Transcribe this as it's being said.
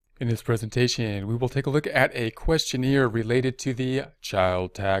In this presentation, we will take a look at a questionnaire related to the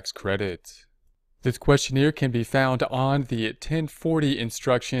child tax credit. This questionnaire can be found on the 1040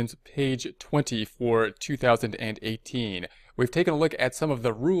 instructions, page 20 for 2018. We've taken a look at some of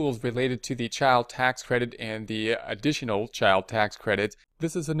the rules related to the child tax credit and the additional child tax credit.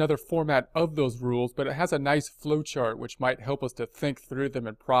 This is another format of those rules, but it has a nice flowchart which might help us to think through them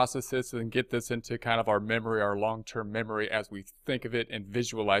and process this and get this into kind of our memory, our long-term memory as we think of it and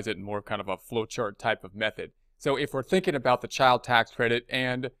visualize it in more kind of a flowchart type of method. So if we're thinking about the child tax credit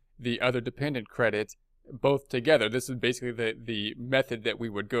and the other dependent credit both together, this is basically the method that we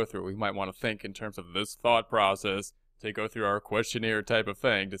would go through. We might want to think in terms of this thought process to go through our questionnaire type of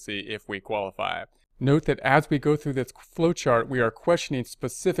thing to see if we qualify. Note that as we go through this flowchart, we are questioning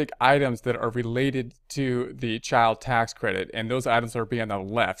specific items that are related to the child tax credit, and those items are being on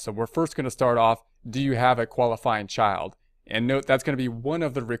the left. So we're first going to start off, do you have a qualifying child? And note that's going to be one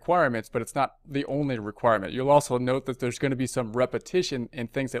of the requirements, but it's not the only requirement. You'll also note that there's going to be some repetition in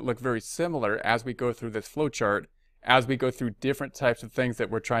things that look very similar as we go through this flowchart. As we go through different types of things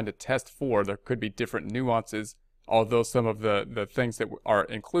that we're trying to test for, there could be different nuances, although some of the things that are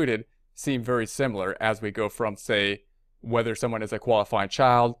included seem very similar as we go from, say, whether someone is a qualifying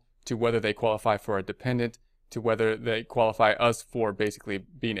child, to whether they qualify for a dependent, to whether they qualify us for basically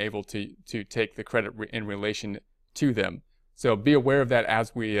being able to take the credit in relation to them. So be aware of that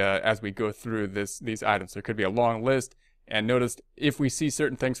as we go through these items. There could be a long list, and notice if we see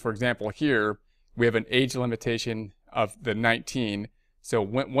certain things, for example, here we have an age limitation of the 19. So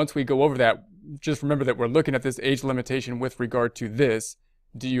once we go over that, just remember that we're looking at this age limitation with regard to this.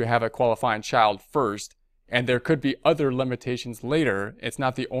 Do you have a qualifying child first? And there could be other limitations later. It's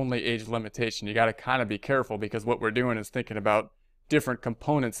not the only age limitation. You got to kind of be careful because what we're doing is thinking about different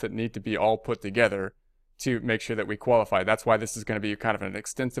components that need to be all put together to make sure that we qualify. That's why this is going to be kind of an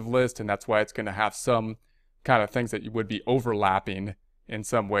extensive list, and that's why it's going to have some kind of things that you would be overlapping in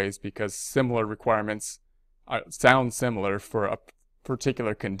some ways, because similar requirements sound similar for a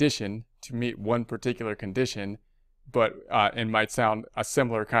particular condition to meet one particular condition, but it might sound a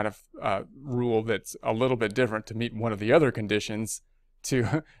similar kind of rule that's a little bit different to meet one of the other conditions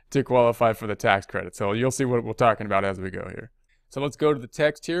to qualify for the tax credit. So you'll see what we're talking about as we go here. So let's go to the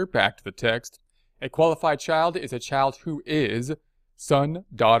text here, back to the text. A qualified child is a child who is son,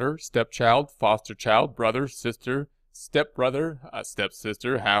 daughter, stepchild, foster child, brother, sister, stepbrother,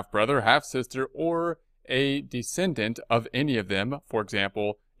 stepsister, half-brother, half-sister, or a descendant of any of them, for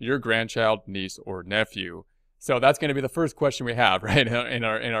example, your grandchild, niece, or nephew. So that's going to be the first question we have, right, in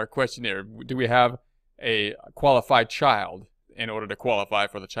our questionnaire. Do we have a qualified child in order to qualify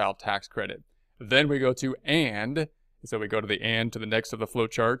for the child tax credit? Then we go to and, so we go to the and to the next of the flow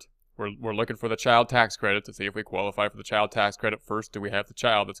chart. We're looking for the child tax credit to see if we qualify for the child tax credit first. Do we have the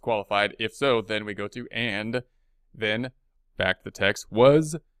child that's qualified? If so, then we go to and. Then, back to the text,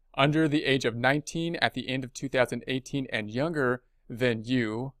 was under the age of 19 at the end of 2018 and younger than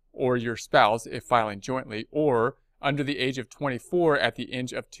you or your spouse if filing jointly, or under the age of 24 at the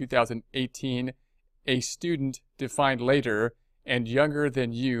end of 2018, a student defined later, and younger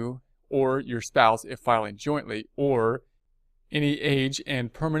than you or your spouse if filing jointly, or any age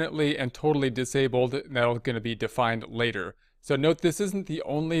and permanently and totally disabled, that's going to be defined later. So note this isn't the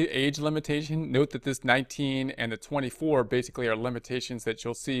only age limitation. Note that this 19 and the 24 basically are limitations that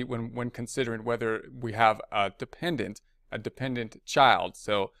you'll see when considering whether we have a dependent child.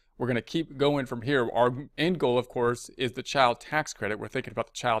 So we're going to keep going from here. Our end goal, of course, is the child tax credit. We're thinking about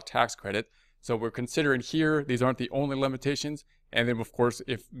the child tax credit. So we're considering here, these aren't the only limitations. And then, of course,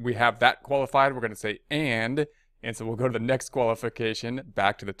 if we have that qualified, we're going to say and so we'll go to the next qualification,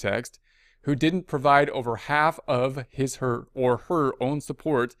 back to the text, who didn't provide over half of his, her, or her own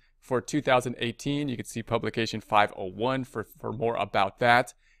support for 2018. You can see publication 501 for more about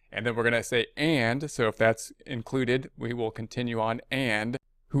that. And then we're going to say and, so if that's included, we will continue on and,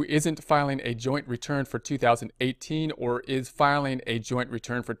 who isn't filing a joint return for 2018 or is filing a joint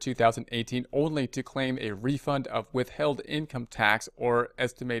return for 2018 only to claim a refund of withheld income tax or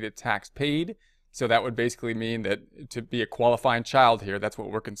estimated tax paid. So that would basically mean that to be a qualifying child here, that's what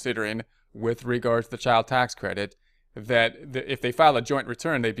we're considering with regards to the child tax credit, that if they file a joint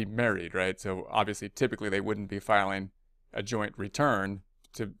return, they'd be married, right? So obviously, typically, they wouldn't be filing a joint return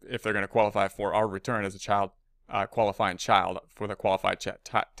if they're going to qualify for our return as a child, qualifying child for the qualified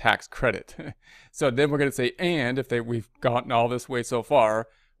tax credit. So then we're going to say, and if we've gotten all this way so far,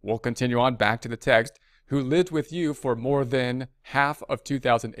 we'll continue on back to the text. Who lived with you for more than half of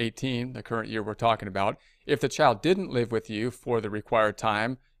 2018, the current year we're talking about. If the child didn't live with you for the required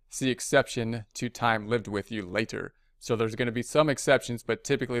time, see exception to time lived with you later. So there's going to be some exceptions, but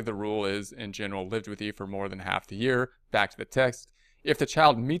typically the rule is, in general, lived with you for more than half the year. Back to the text. If the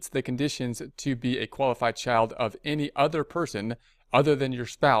child meets the conditions to be a qualified child of any other person other than your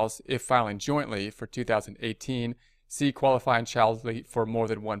spouse, if filing jointly for 2018, see qualifying child for more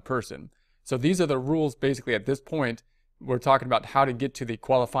than one person. So these are the rules basically at this point. We're talking about how to get to the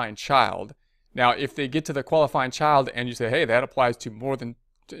qualifying child. Now, if they get to the qualifying child and you say, hey, that applies to more than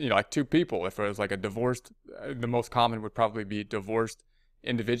like two people. If it was like a divorced, the most common would probably be divorced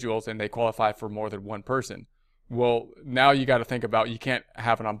individuals and they qualify for more than one person. Well, now you got to think about, you can't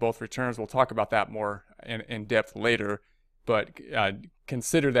have it on both returns. We'll talk about that more in depth later, but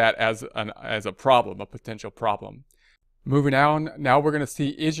consider that as a problem, a potential problem. Moving on, now we're going to see,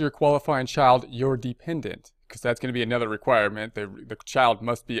 is your qualifying child your dependent? Because that's going to be another requirement. The child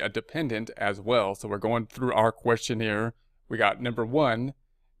must be a dependent as well. So we're going through our questionnaire. We got number 1.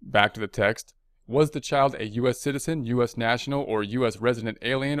 Back to the text. Was the child a U.S. citizen, U.S. national, or U.S. resident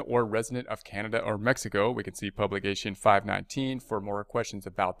alien, or resident of Canada or Mexico? We can see publication 519 for more questions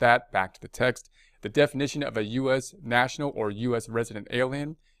about that. Back to the text. The definition of a U.S. national or U.S. resident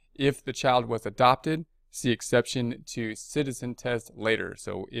alien. If the child was adopted, see exception to citizen test later.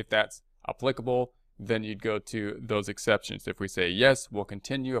 So if that's applicable, then you'd go to those exceptions. If we say yes, we'll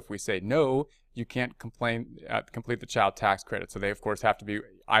continue. If we say no, you can't complete the child tax credit. So they, of course, have to be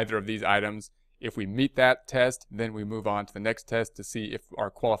either of these items. If we meet that test, then we move on to the next test to see if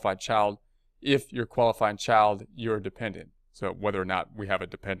our qualified child, if your qualifying child, you're dependent. So whether or not we have a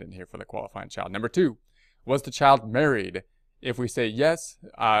dependent here for the qualifying child. Number 2, was the child married? If we say yes,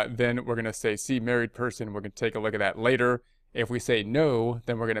 then we're going to say see married person. We're going to take a look at that later. If we say no,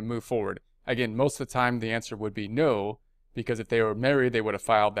 then we're going to move forward. Again, most of the time the answer would be no, because if they were married, they would have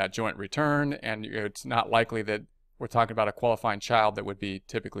filed that joint return, and it's not likely that we're talking about a qualifying child that would be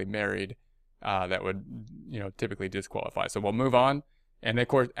typically married, that would, typically disqualify. So we'll move on, and of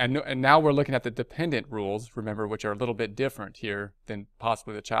course, and now we're looking at the dependent rules, remember, which are a little bit different here than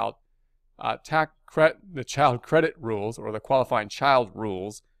possibly the child child credit rules or the qualifying child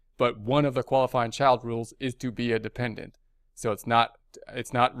rules. But one of the qualifying child rules is to be a dependent. So it's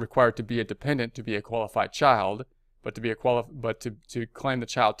not required to be a dependent to be a qualified child, but to claim the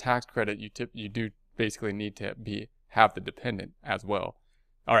child tax credit, you do basically need to have the dependent as well.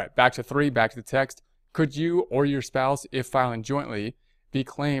 All right, back to 3, back to the text. Could you or your spouse, if filing jointly, be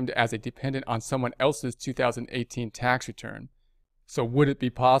claimed as a dependent on someone else's 2018 tax return? So would it be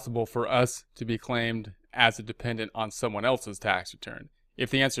possible for us to be claimed as a dependent on someone else's tax return? If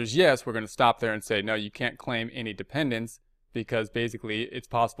the answer is yes, we're going to stop there and say, no, you can't claim any dependents, because basically it's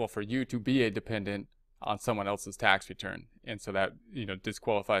possible for you to be a dependent on someone else's tax return. And so that,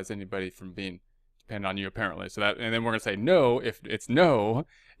 disqualifies anybody from being dependent on you apparently. So that, and then we're going to say no. If it's no,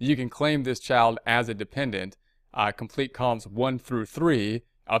 you can claim this child as a dependent. Complete columns 1 through 3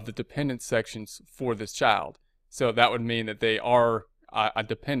 of the dependent sections for this child. So that would mean that they are a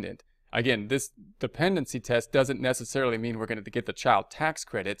dependent. Again, this dependency test doesn't necessarily mean we're going to get the child tax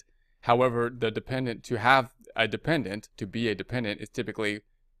credit. However, the dependent, to have a dependent, to be a dependent, is typically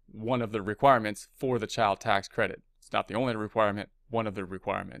one of the requirements for the child tax credit. It's not the only requirement, one of the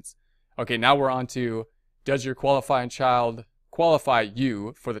requirements. Okay, now we're on to, does your qualifying child qualify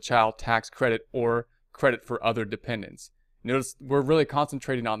you for the child tax credit or credit for other dependents? Notice we're really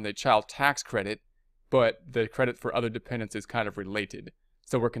concentrating on the child tax credit, but the credit for other dependents is kind of related.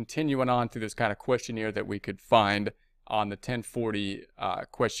 So we're continuing on through this kind of questionnaire that we could find on the 1040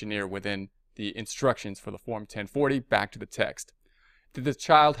 questionnaire within the instructions for the Form 1040. Back to the text. Did the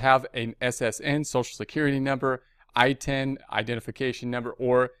child have an SSN, Social Security number, I-10, identification number,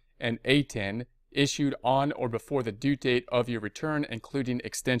 or an A-10 issued on or before the due date of your return, including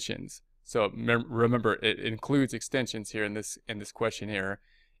extensions? So remember, it includes extensions here in this questionnaire.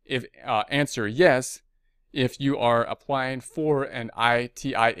 If answer yes, if you are applying for an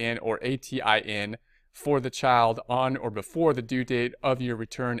ITIN or ATIN for the child on or before the due date of your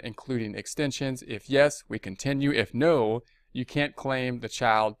return, including extensions. If yes, we continue. If no, you can't claim the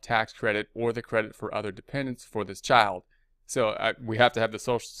child tax credit or the credit for other dependents for this child. So we have to have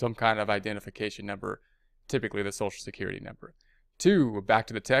some kind of identification number, typically the Social Security number. 2, back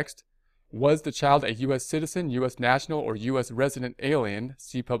to the text. Was the child a U.S. citizen, U.S. national, or U.S. resident alien?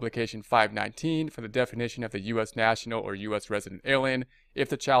 See publication 519 for the definition of the U.S. national or U.S. resident alien. If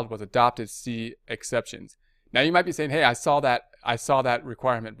the child was adopted, see exceptions. Now you might be saying, hey, I saw that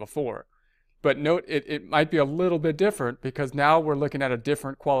requirement before. But note, it might be a little bit different because now we're looking at a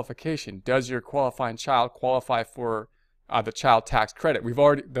different qualification. Does your qualifying child qualify for the child tax credit?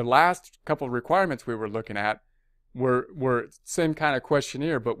 The last couple of requirements we were looking at were same kind of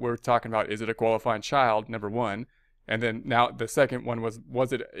questionnaire, but we're talking about, is it a qualifying child, number 1, And then now the second one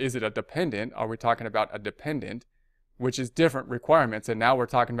is it a dependent? Are we talking about a dependent, which is different requirements? And now we're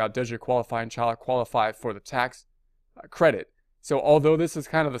talking about, does your qualifying child qualify for the tax credit? So although this is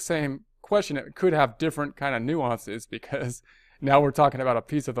kind of the same question, it could have different kind of nuances, because now we're talking about a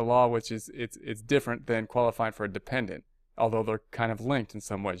piece of the law which is it's different than qualifying for a dependent, although they're kind of linked in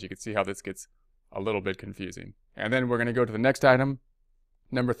some ways. You can see how this gets a little bit confusing. And then we're going to go to the next item.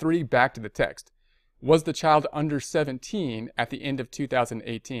 Number 3, back to the text. Was the child under 17 at the end of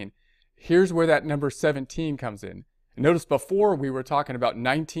 2018? Here's where that number 17 comes in. Notice before we were talking about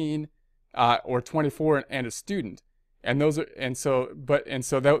 19 or 24 and a student. And those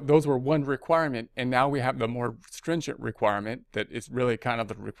were one requirement, and now we have the more stringent requirement that is really kind of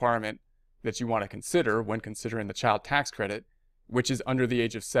the requirement that you want to consider when considering the child tax credit, which is under the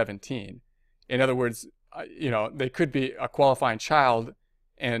age of 17. In other words, they could be a qualifying child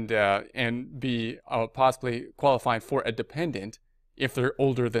and be possibly qualifying for a dependent if they're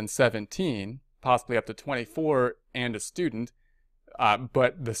older than 17, possibly up to 24 and a student.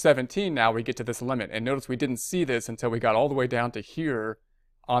 But the 17, now we get to this limit. And notice we didn't see this until we got all the way down to here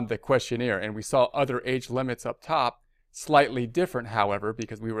on the questionnaire. And we saw other age limits up top, slightly different, however,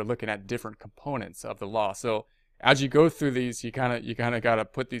 because we were looking at different components of the law. So as you go through these, you kind of got to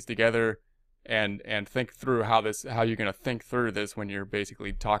put these together and think through how you're going to think through this when you're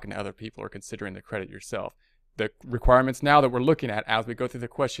basically talking to other people or considering the credit yourself. The requirements now that we're looking at as we go through the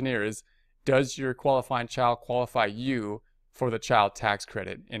questionnaire is, does your qualifying child qualify you for the child tax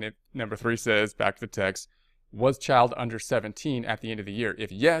credit? And if number 3 says, back to the text, was child under 17 at the end of the year?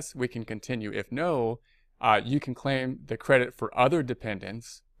 If yes, we can continue. If no, you can claim the credit for other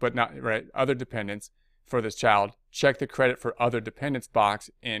dependents, but not, right, other dependents for this child. Check the credit for other dependents box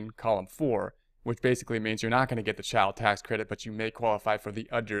in column 4, which basically means you're not going to get the child tax credit, but you may qualify for the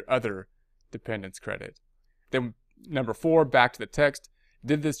other dependents credit. Then number 4, back to the text,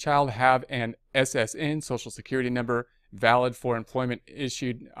 did this child have an SSN, Social Security number, valid for employment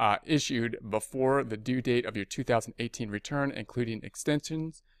issued before the due date of your 2018 return, including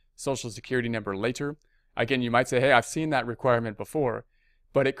extensions, Social Security number later? Again, you might say, hey, I've seen that requirement before,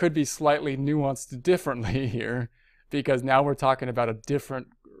 but it could be slightly nuanced differently here, because now we're talking about a different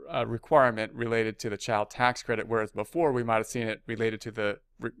requirement related to the child tax credit, whereas before we might have seen it related to the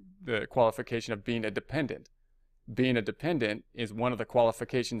qualification of being a dependent. Being a dependent is one of the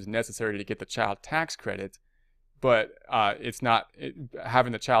qualifications necessary to get the child tax credit, but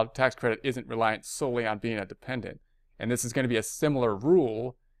having the child tax credit isn't reliant solely on being a dependent. And this is going to be a similar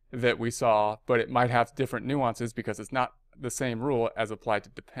rule that we saw, but it might have different nuances because it's not the same rule as applied to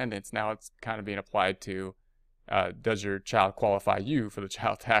dependents. Now it's kind of being applied to, does your child qualify you for the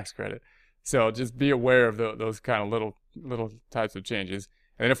child tax credit? So just be aware of those kind of little types of changes.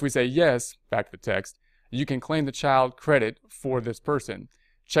 And then if we say yes, back to the text, you can claim the child credit for this person.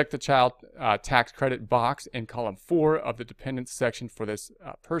 Check the child tax credit box in column 4 of the dependents section for this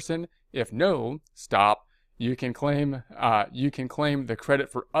person. If no, stop. You can claim the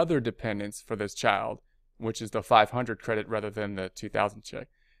credit for other dependents for this child, which is the 500 credit rather than the 2,000 check.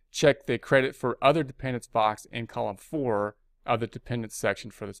 Check the credit for other dependents box in column 4 of the dependents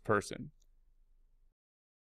section for this person.